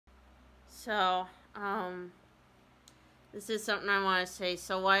So, this is something I want to say.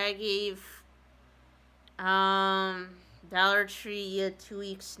 So, why I gave um, Dollar Tree a 2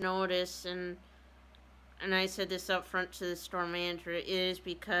 weeks notice, and I said this up front to the store manager, is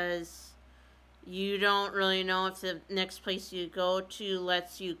because you don't really know if the next place you go to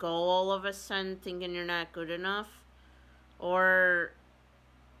lets you go all of a sudden thinking you're not good enough, or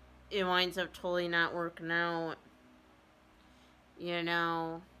it winds up totally not working out, you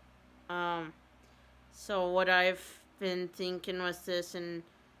know. Um, so what I've been thinking was this, and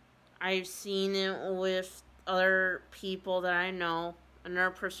I've seen it with other people that I know,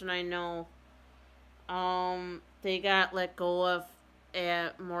 another person I know, they got let go of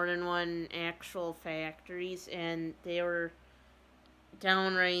at more than one actual factories, and they were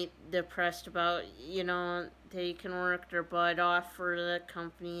downright depressed about, they can work their butt off for the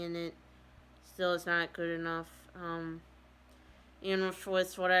company and it still is not good enough. Even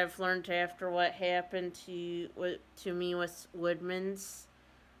with what I've learned after what happened to me with Woodman's,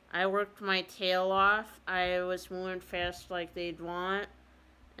 I worked my tail off. I was moving fast like they'd want,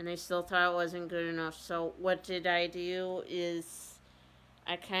 and they still thought it wasn't good enough. So what did I do is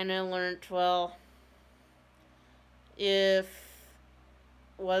I kind of learned, well, if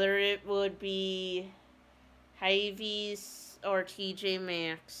whether it would be Hy-Vee's or TJ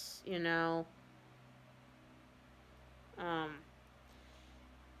Maxx, um,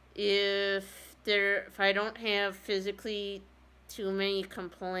 if I don't have physically too many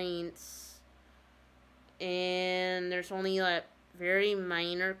complaints and there's only like very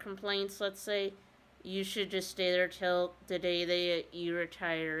minor complaints, let's say, you should just stay there till the day you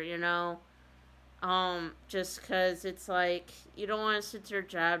retire, just because it's like you don't want to sit there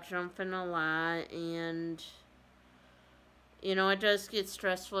job jumping a lot, and it does get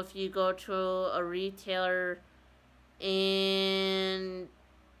stressful if you go to a retailer and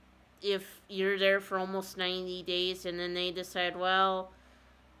if you're there for almost 90 days and then they decide, well,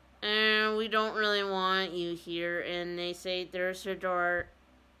 we don't really want you here, and they say, there's your door,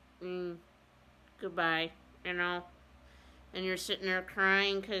 goodbye, and you're sitting there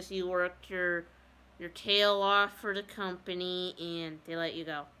crying because you worked your tail off for the company and they let you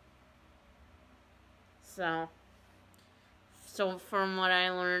go. So from what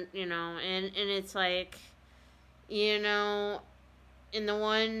I learned, and it's like, and the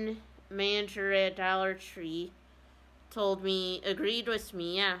one manager at Dollar Tree agreed with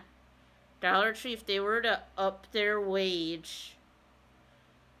me, yeah. Dollar Tree, if they were to up their wage,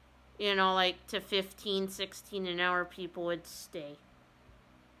 like to 15, 16 an hour, people would stay.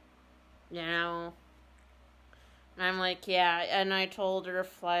 And I'm like, yeah, and I told her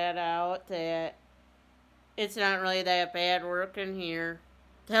flat out that it's not really that bad working here.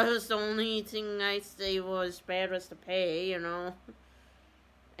 That was the only thing I say was bad was the pay,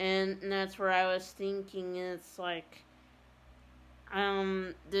 And that's where I was thinking, it's like,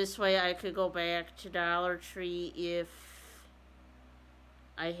 this way I could go back to Dollar Tree if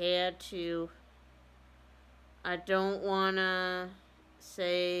I had to. I don't want to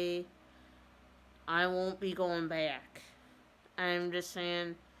say I won't be going back. I'm just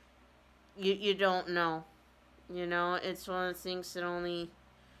saying, you don't know. It's one of the things that only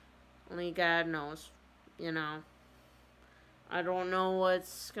God knows. I don't know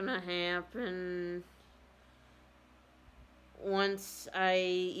what's gonna happen once I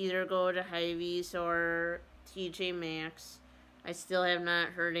either go to Hy-Vee's or TJ Maxx. I still have not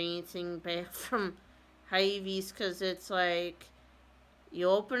heard anything back from Hy-Vee's because it's like, you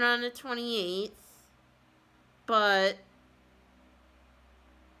open on the 28th, but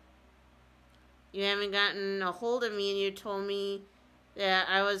you haven't gotten a hold of me, and you told me that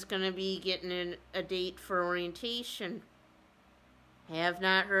I was going to be getting a date for orientation. Have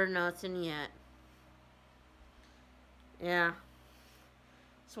not heard nothing yet. Yeah.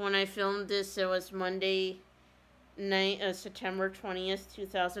 So when I filmed this, it was Monday night, September 20th,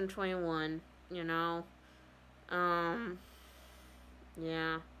 2021,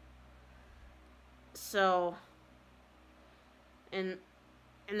 yeah. So, and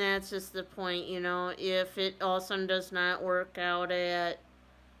that's just the point, if it all of a sudden does not work out at,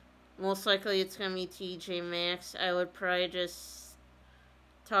 most likely it's going to be TJ Maxx, I would probably just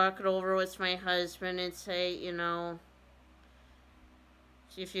talk it over with my husband and say,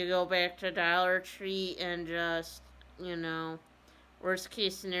 if you go back to Dollar Tree and just, worst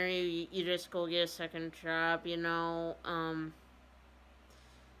case scenario, you just go get a second job,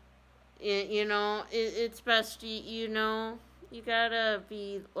 it's best, you gotta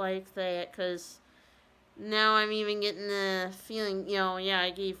be like that, because now I'm even getting the feeling, yeah,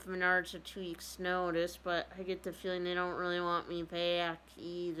 I gave Menards a 2 weeks notice, but I get the feeling they don't really want me back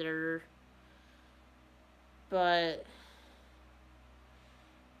either. But,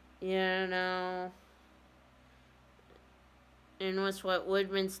 you know, and with what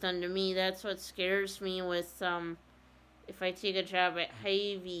Woodman's done to me, that's what scares me with, if I take a job at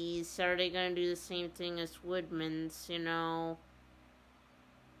Hy-Vee's, are they going to do the same thing as Woodman's, you know?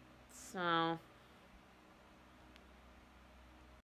 So,